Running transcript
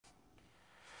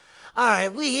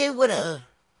Alright, we here with a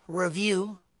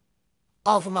review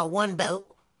off of my one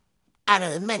belt out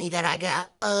of the many that I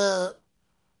got.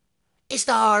 It's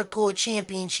the Hardcore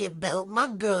Championship belt. My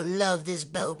girl loved this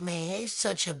belt, man. It's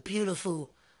such a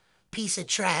beautiful piece of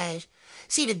trash.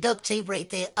 See the duct tape right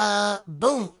there?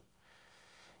 Boom.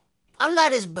 I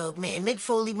love this belt, man. Mick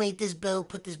Foley made this belt,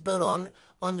 put this belt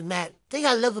on the map. Thing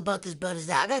I love about this belt is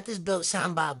that I got this belt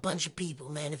signed by a bunch of people,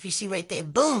 man. If you see right there,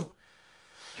 boom.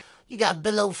 You got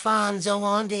Bill Alfonso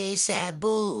on there,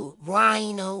 Sabu,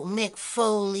 Rhino, Mick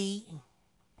Foley,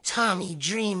 Tommy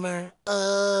Dreamer,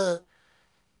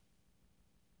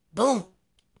 boom.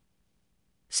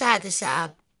 Side to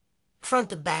side,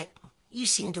 front to back. You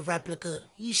seen the replica.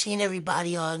 You seen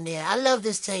everybody on there. I love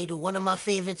this title, one of my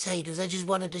favorite titles. I just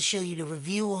wanted to show you the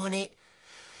review on it.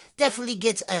 Definitely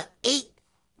gets a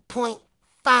 8.5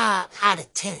 out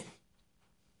of 10.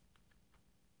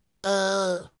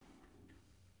 Uh,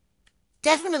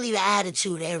 Definitely the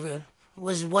Attitude Era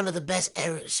was one of the best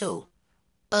eras. So,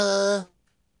 uh,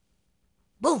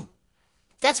 boom.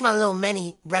 That's my little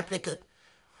mini replica.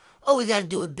 Oh, we gotta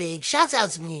do it big. Shouts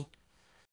out to me.